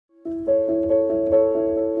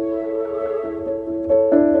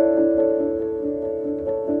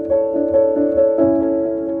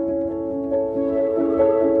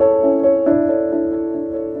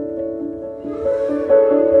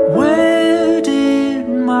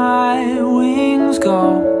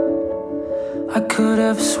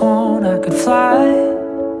ever sworn I could fly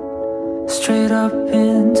straight up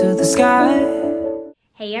into the sky.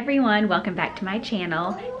 Hey everyone, welcome back to my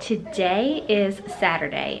channel. Today is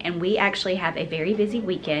Saturday and we actually have a very busy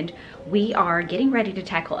weekend. We are getting ready to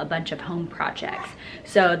tackle a bunch of home projects.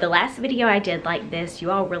 So the last video I did like this,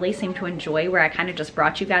 you all really seemed to enjoy, where I kind of just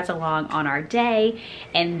brought you guys along on our day,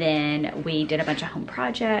 and then we did a bunch of home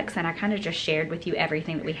projects and I kind of just shared with you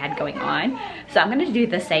everything that we had going on. So I'm gonna do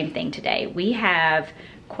the same thing today. We have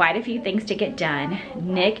quite a few things to get done.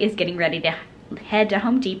 Nick is getting ready to head to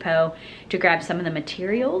Home Depot to grab some of the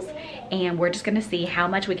materials, and we're just gonna see how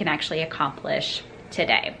much we can actually accomplish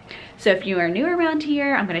today. So if you are new around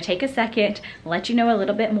here, I'm gonna take a second, let you know a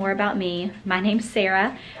little bit more about me. My name's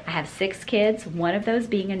Sarah. I have 6 kids, one of those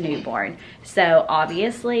being a newborn. So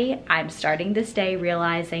obviously I'm starting this day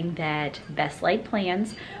realizing that best laid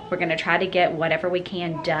plans. We're gonna try to get whatever we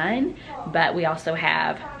can done, but we also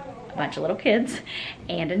have a bunch of little kids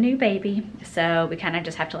and a new baby, so we kind of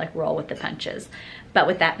just have to like roll with the punches. But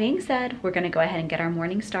with that being said, we're gonna go ahead and get our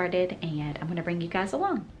morning started, and I'm gonna bring you guys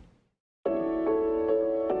along.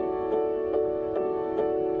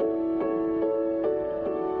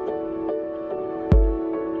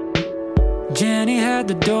 Jenny had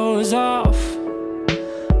the doors off,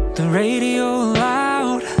 the radio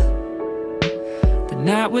loud. The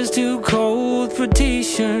night was too cold for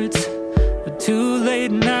t-shirts, but too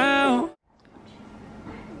late now.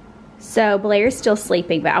 So Blair's still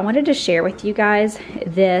sleeping, but I wanted to share with you guys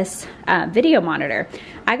this video monitor.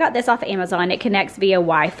 I got this off of Amazon. It connects via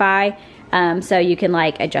Wi-Fi, so you can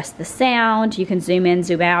like adjust the sound, you can zoom in,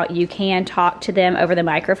 zoom out, you can talk to them over the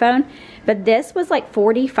microphone. But this was like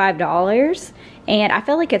 $45, and I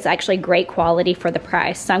feel like it's actually great quality for the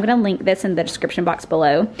price. So I'm gonna link this in the description box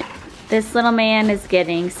below. This little man is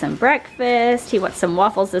getting some breakfast. He wants some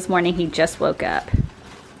waffles this morning. He just woke up.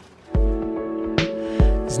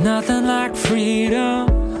 There's nothing like freedom,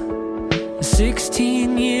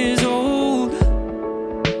 16 years old,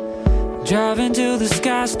 driving till the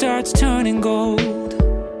sky starts turning gold.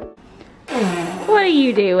 What are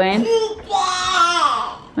you doing?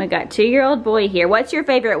 We got 2-year-old boy here. What's your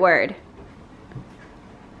favorite word?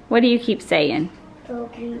 What do you keep saying?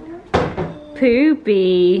 Poopy.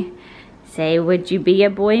 Poopy. Say, would you be a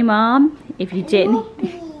boy, Mom? If you didn't.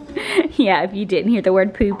 Yeah, if you didn't hear the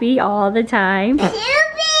word poopy all the time. Poopy!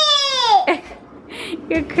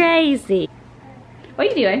 You're crazy. What are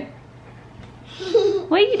you doing?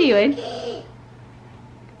 What are you doing?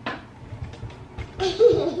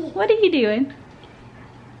 What are you doing?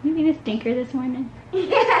 You being a stinker this morning?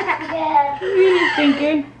 Yeah. You being a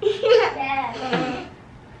stinker? Yeah.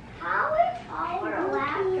 How is our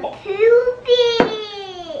allowed poopy?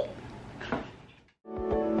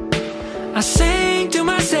 I sing to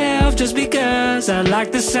myself just because I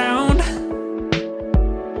like the sound.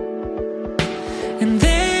 And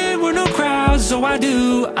there were no crowds, so I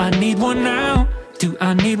need one now. Do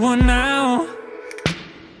I need one now?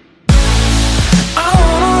 I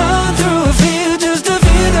wanna run through a field just to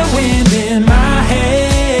feel the wind in my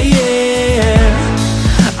hair, yeah.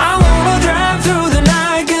 I wanna drive through the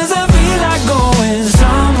night 'cause I feel like going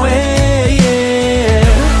somewhere, yeah.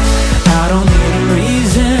 I don't need a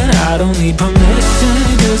reason, I don't need permission,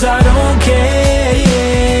 'cause I don't care,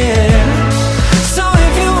 yeah. So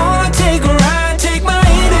if you wanna take a ride, take my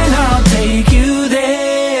hand and I'll take you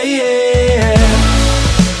there, yeah.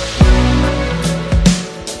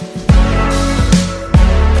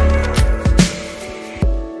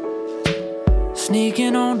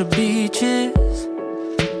 Sneaking on the beaches,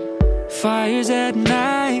 fires at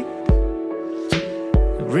night.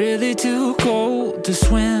 Really too cold to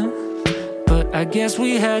swim, but I guess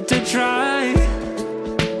we had to try.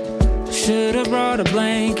 Should've brought a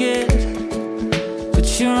blanket,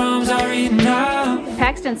 but your arms are eating out.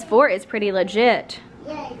 Paxton's fort is pretty legit.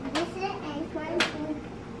 Yeah, this is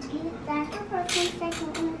and that's the first one,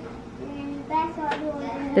 second one, and that's all the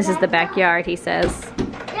one. This is the backyard, he says.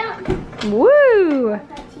 Yeah. Woo!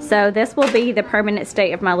 So this will be the permanent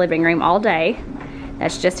state of my living room all day.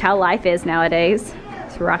 That's just how life is nowadays.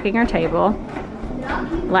 It's rocking our table.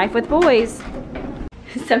 Life with boys.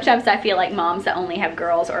 Sometimes I feel like moms that only have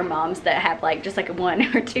girls, or moms that have like just like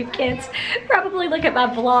 1 or 2 kids, probably look at my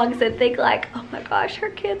vlogs and think like, oh my gosh, her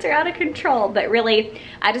kids are out of control. But really,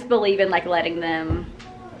 I just believe in like letting them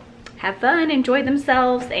have fun, enjoy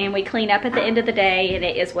themselves, and we clean up at the end of the day, and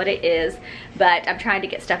it is what it is. But I'm trying to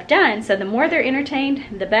get stuff done, so the more they're entertained,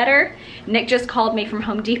 the better. Nick just called me from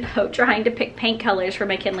Home Depot trying to pick paint colors for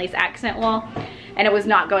McKinley's accent wall, and it was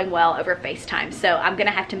not going well over FaceTime. So I'm gonna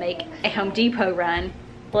have to make a Home Depot run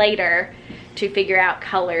later to figure out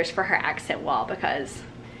colors for her accent wall, because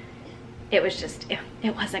it was just,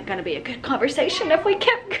 it wasn't gonna be a good conversation if we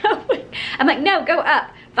kept going. I'm like, no, go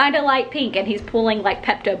up, find a light pink. And he's pulling like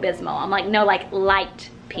Pepto-Bismol. I'm like, no, like light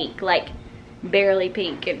pink, like barely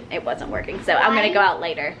pink, and it wasn't working. So I'm gonna go out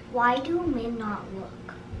later. Why do men not look?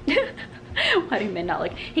 Why do men not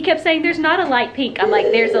look? He kept saying there's not a light pink. I'm like,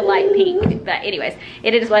 there's a light pink. But anyways,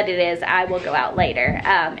 it is what it is. I will go out later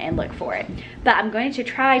and look for it. But I'm going to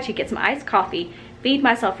try to get some iced coffee, feed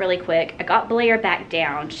myself really quick. I got Blair back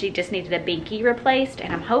down. She just needed a binky replaced,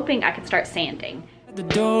 and I'm hoping I can start sanding. The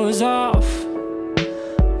door's off,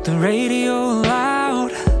 the radio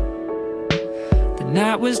loud. The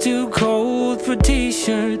night was too cold for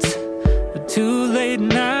t-shirts, but too late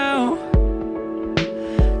now.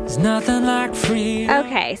 There's nothing like freedom.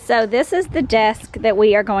 Okay, so this is the desk that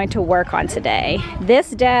we are going to work on today. This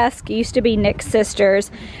desk used to be Nick's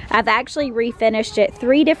sister's. I've actually refinished it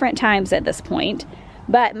 3 different times at this point.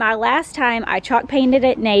 But my last time I chalk painted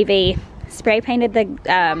it navy, spray painted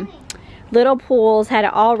the little pools, had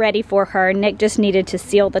it all ready for her. Nick just needed to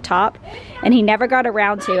seal the top, and he never got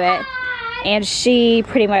around to it. And she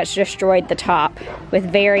pretty much destroyed the top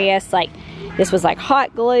with various, like, this was like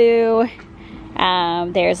hot glue.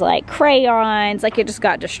 There's like crayons, like it just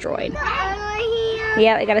got destroyed.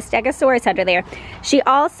 Yeah, I got a Stegosaurus under there. She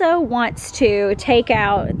also wants to take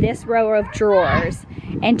out this row of drawers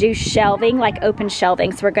and do shelving, like open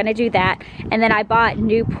shelving. So we're gonna do that. And then I bought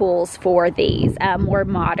new pools for these, more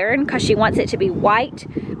modern, because she wants it to be white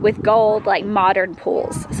with gold, like modern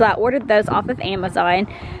pools. So I ordered those off of Amazon.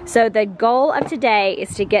 So the goal of today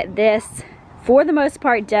is to get this, for the most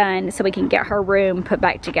part, done so we can get her room put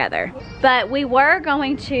back together. But we were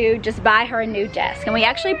going to just buy her a new desk, and we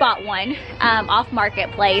actually bought one off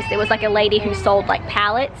Marketplace. It was like a lady who sold like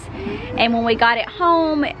pallets, and when we got it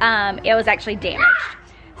home, it was actually damaged.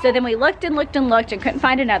 So then we looked and looked and looked and couldn't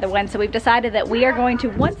find another one, so we've decided that we are going to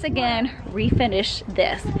once again refinish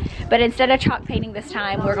this. But instead of chalk painting this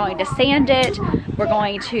time, we're going to sand it, we're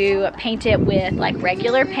going to paint it with like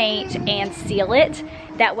regular paint and seal it.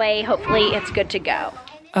 That way, hopefully, it's good to go.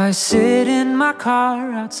 I sit in my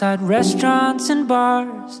car outside restaurants and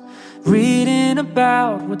bars, reading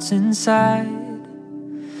about what's inside.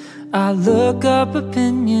 I look up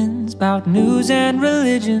opinions about news and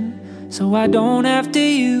religion, so I don't have to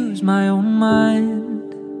use my own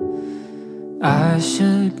mind. I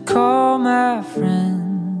should call my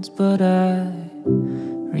friends, but I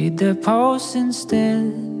read their posts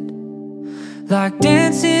instead. Like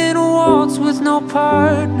dancing a waltz with no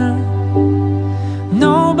partner,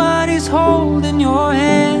 nobody's holding your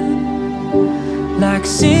hand. Like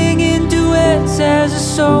singing duets as a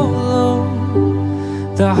solo,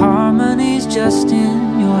 the harmony's just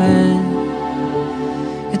in your head.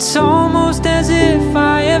 It's almost as if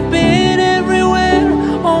I have been everywhere,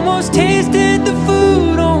 almost tasted the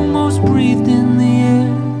food, almost breathed in the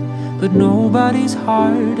air. But nobody's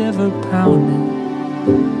heart ever pounded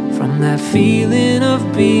from that feeling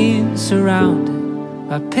of being surrounded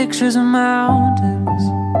by pictures of mountains.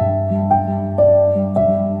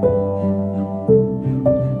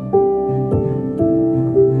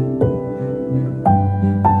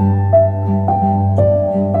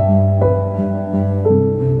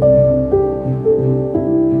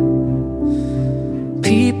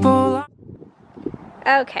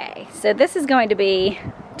 Okay, so this is going to be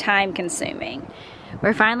time consuming.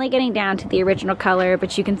 We're finally getting down to the original color,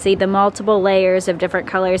 but you can see the multiple layers of different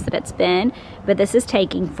colors that it's been, but this is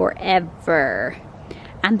taking forever.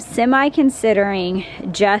 I'm semi-considering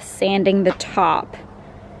just sanding the top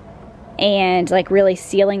and like really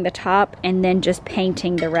sealing the top and then just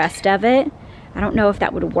painting the rest of it. I don't know if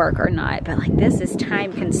that would work or not, but like this is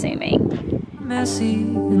time consuming. Messy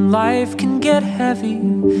and life can get heavy,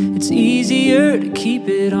 it's easier to keep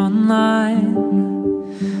it online.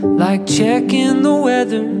 Like checking the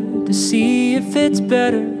weather to see if it's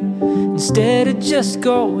better, instead of just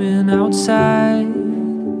going outside.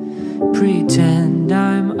 Pretend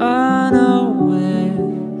I'm unaware,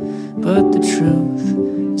 but the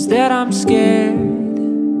truth is that I'm scared.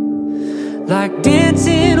 Like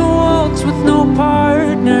dancing a waltz with no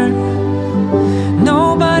partner,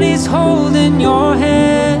 nobody's holding your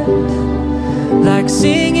hand. Like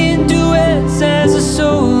singing duets as a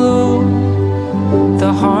solo,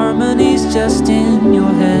 the harmony's just in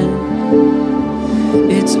your head.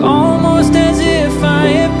 It's almost as if I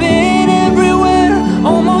have been everywhere,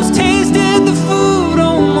 almost tasted the food,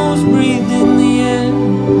 almost breathed in the air,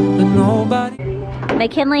 but nobody.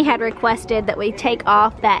 McKinley had requested that we take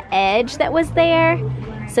off that edge that was there,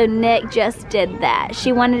 so Nick just did that.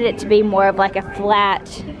 She wanted it to be more of like a flat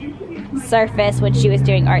surface when she was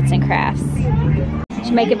doing arts and crafts. Did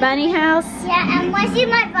you make a bunny house? Yeah, and want to see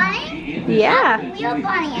my bunny? Yeah. Real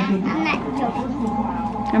bunny. I'm not joking.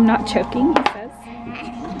 I'm not joking, he says.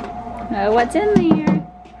 Oh, what's in there?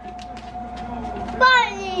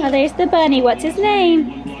 Bunny. Oh, there's the bunny. What's his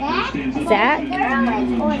name? Zach? Zach? Girl is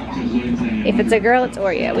Oreo. If it's a girl, it's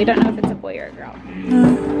Oreo. We don't know if it's a boy or a girl.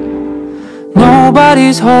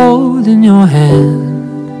 Nobody's holding your hand.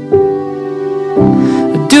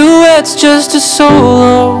 A duet's just a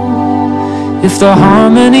solo if the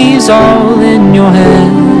harmony's all in your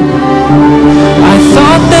head. I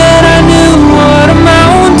thought that I knew what a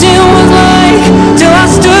mountain was like till I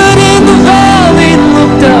stood in the valley and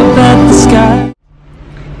looked up at the sky.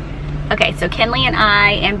 Okay, so Kenley and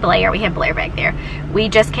I and Blair, we have Blair back there. We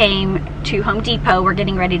just came to Home Depot. We're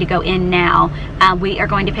getting ready to go in now. We are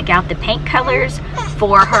going to pick out the paint colors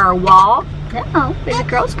for her wall. Uh-oh, there's a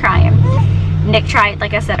girl's crying. Nick tried,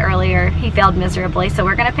 like I said earlier, he failed miserably. So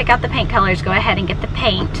we're gonna pick out the paint colors, go ahead and get the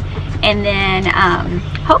paint, and then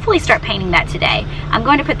hopefully start painting that today. I'm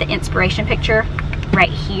going to put the inspiration picture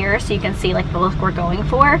right here so you can see like the look we're going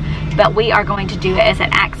for, but we are going to do it as an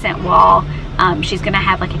accent wall. She's gonna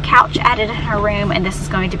have like a couch added in her room, and this is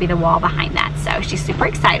going to be the wall behind that, so she's super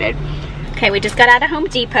excited. Okay, we just got out of Home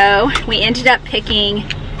Depot. We ended up picking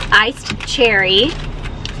Iced Cherry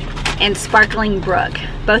and Sparkling Brook.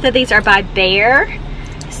 Both of these are by Bear,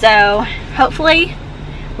 so hopefully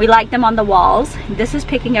we like them on the walls. This is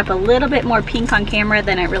picking up a little bit more pink on camera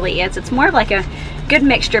than it really is. It's more of like a good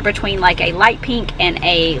mixture between like a light pink and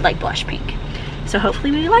a like blush pink. So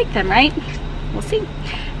hopefully we like them, right? We'll see.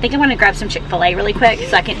 I think I'm gonna grab some Chick-fil-A really quick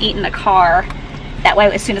so I can eat in the car. That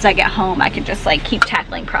way as soon as I get home I can just like keep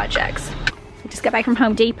tackling projects. I just got back from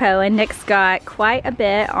Home Depot and Nick's got quite a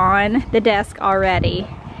bit on the desk already.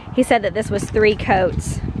 He said that this was 3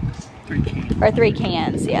 coats. 3 cans. Or 3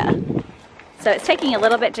 cans, yeah. So it's taking a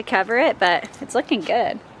little bit to cover it, but it's looking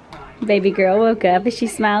good. Baby girl woke up. Is she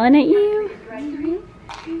smiling at you?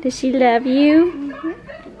 Does she love you?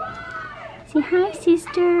 Say hi,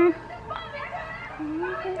 sister.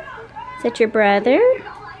 Is that your brother?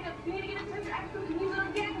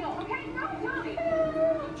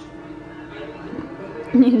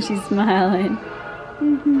 She's smiling.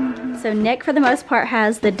 So Nick, for the most part,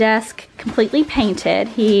 has the desk completely painted.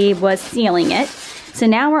 He was sealing it. So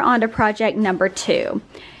now we're on to project number 2.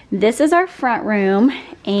 This is our front room,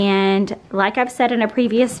 and like I've said in a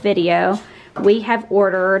previous video, we have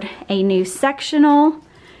ordered a new sectional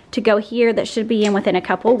to go here that should be in within a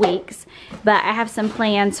couple weeks. But I have some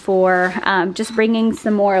plans for just bringing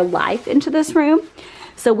some more life into this room.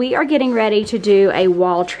 So we are getting ready to do a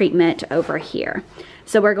wall treatment over here.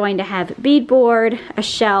 So we're going to have beadboard, a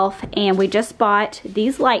shelf, and we just bought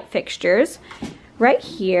these light fixtures right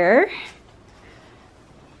here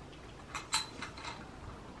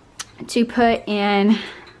to put in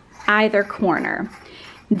either corner.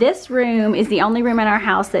 This room is the only room in our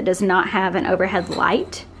house that does not have an overhead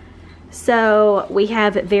light. So we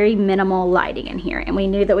have very minimal lighting in here, and we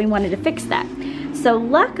knew that we wanted to fix that. So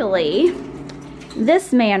luckily,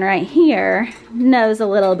 this man right here knows a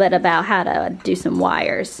little bit about how to do some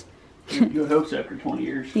wires. You hope so after 20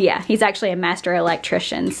 years. Yeah, he's actually a master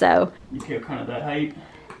electrician, so. You kept kind of that height?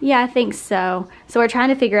 Yeah, I think so. So we're trying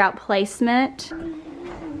to figure out placement.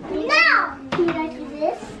 No! Can you guys do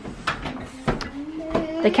this?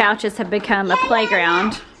 The couches have become a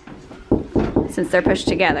playground since they're pushed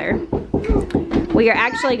together. We are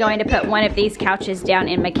actually going to put one of these couches down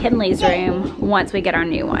in McKinley's room once we get our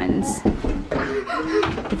new ones.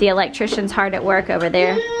 But the electrician's hard at work over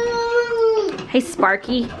there. Hey,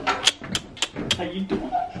 Sparky. How you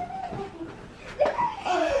doing?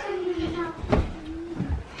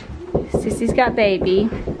 Sissy's got baby.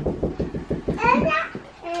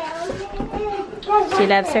 She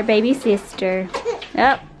loves her baby sister.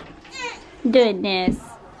 Oh, goodness.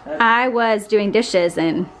 I was doing dishes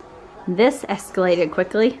and this escalated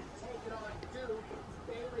quickly.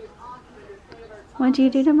 What'd you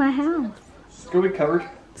do to my house? It's gonna be covered.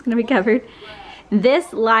 It's gonna be covered.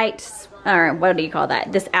 This light, or what do you call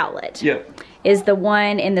that? This outlet. Yep. Is the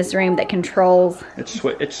one in this room that controls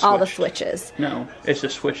It's all the switched. switches. No, it's a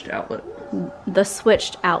switched outlet. The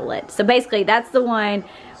switched outlet. So basically that's the one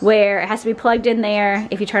where it has to be plugged in there.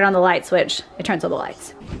 If you turn on the light switch, it turns on the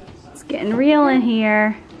lights. It's getting real in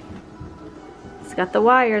here. It's got the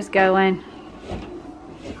wires going.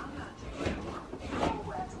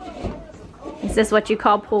 Is this what you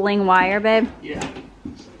call pulling wire, babe? Yeah.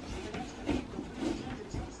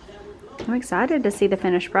 I'm excited to see the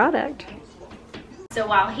finished product. So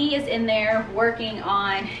while he is in there working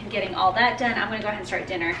on getting all that done, I'm gonna go ahead and start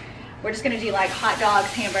dinner. We're just gonna do like hot dogs,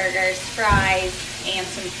 hamburgers, fries, and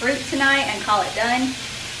some fruit tonight and call it done.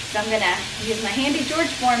 So I'm gonna use my handy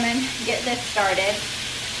George Foreman, get this started.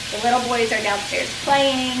 The little boys are downstairs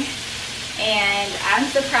playing, and I'm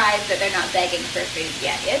surprised that they're not begging for food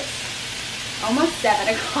yet. It's almost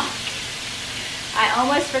 7 o'clock. I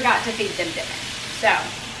almost forgot to feed them dinner. So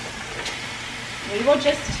we will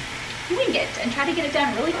just wing it and try to get it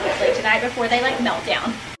done really quickly tonight before they like melt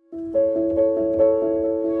down.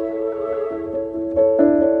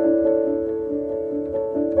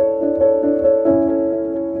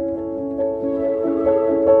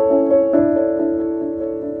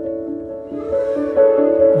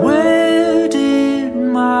 Where did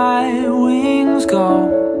my wings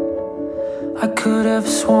go? I could have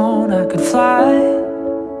sworn I could fly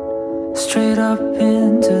straight up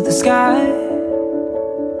into the sky.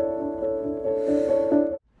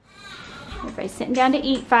 Everybody's sitting down to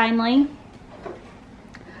eat finally.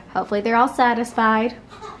 Hopefully they're all satisfied.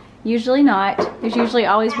 Usually not. There's usually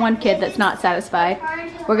always one kid that's not satisfied.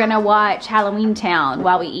 We're gonna watch Halloween Town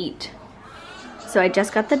while we eat. So I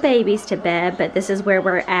just got the babies to bed, but this is where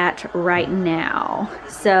we're at right now.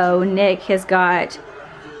 So Nick has got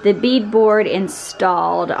the beadboard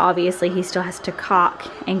installed. Obviously he still has to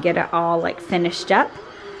caulk and get it all like finished up,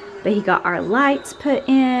 but he got our lights put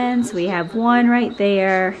in. So we have one right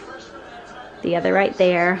there, the other right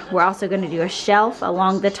there. We're also going to do a shelf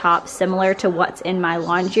along the top similar to what's in my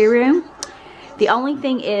laundry room. The only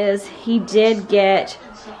thing is he did get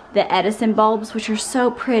the Edison bulbs, which are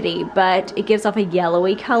so pretty, but it gives off a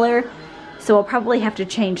yellowy color. So we'll probably have to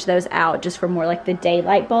change those out just for more like the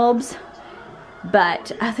daylight bulbs.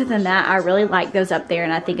 But other than that, I really like those up there,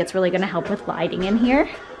 and I think it's really going to help with lighting in here.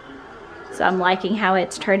 So I'm liking how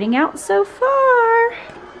it's turning out so far.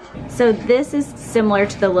 So this is similar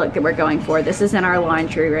to the look that we're going for. This is in our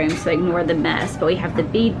laundry room, so ignore the mess. But we have the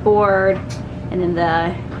beadboard and then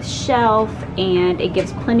the shelf, and it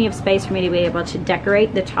gives plenty of space for me to be able to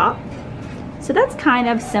decorate the top. So that's kind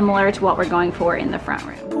of similar to what we're going for in the front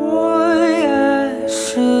room. Boy, I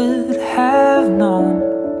should have known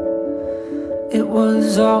it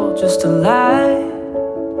was all just a lie.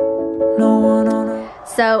 No one on earth.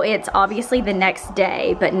 So it's obviously the next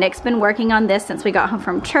day, but Nick's been working on this since we got home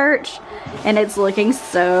from church, and it's looking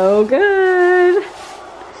so good.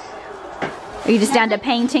 Are you just down to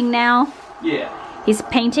painting now? Yeah. He's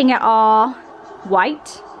painting it all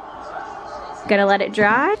white. Gonna let it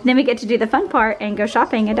dry. Then we get to do the fun part and go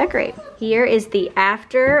shopping and decorate. Here is the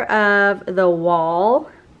after of the wall.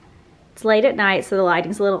 It's late at night, so the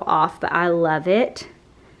lighting's a little off, but I love it.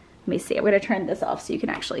 Let me see, I'm gonna turn this off so you can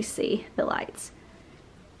actually see the lights.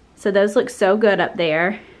 So those look so good up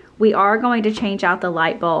there. We are going to change out the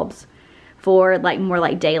light bulbs for like more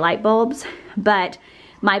like daylight bulbs, but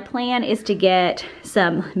my plan is to get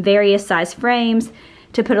some various size frames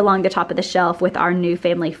to put along the top of the shelf with our new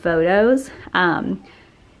family photos,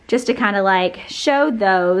 just to kind of like show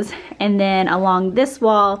those. And then along this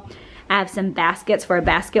wall, I have some baskets for a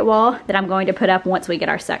basket wall that I'm going to put up once we get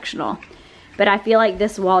our sectional. But I feel like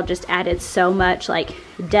this wall just added so much like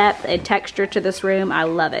depth and texture to this room. I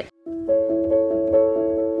love it.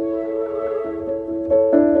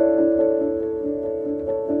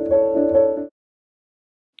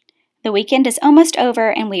 The weekend is almost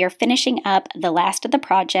over, and we are finishing up the last of the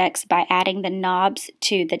projects by adding the knobs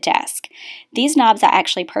to the desk. These knobs I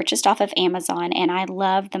actually purchased off of Amazon, and I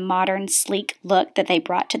love the modern, sleek look that they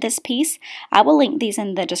brought to this piece. I will link these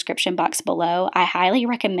in the description box below. I highly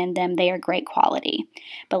recommend them. They are great quality.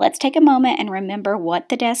 But let's take a moment and remember what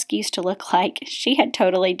the desk used to look like. She had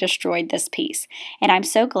totally destroyed this piece, and I'm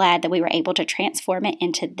so glad that we were able to transform it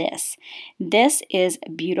into this. This is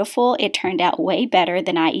beautiful. It turned out way better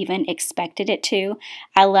than I even expected it to.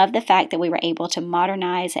 I love the fact that we were able to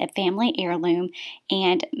modernize a family heirloom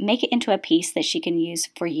and make it into a piece that she can use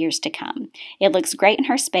for years to come. It looks great in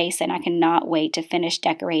her space, and I cannot wait to finish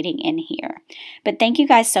decorating in here. But thank you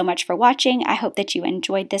guys so much for watching. I hope that you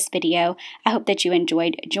enjoyed this video. I hope that you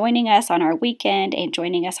enjoyed joining us on our weekend and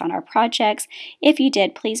joining us on our projects. If you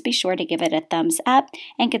did, please be sure to give it a thumbs up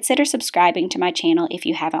and consider subscribing to my channel if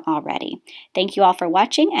you haven't already. Thank you all for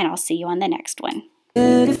watching, and I'll see you on the next one.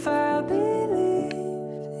 If I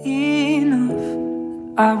believed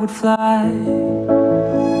enough, I would fly.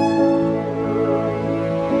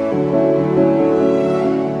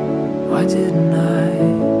 Why didn't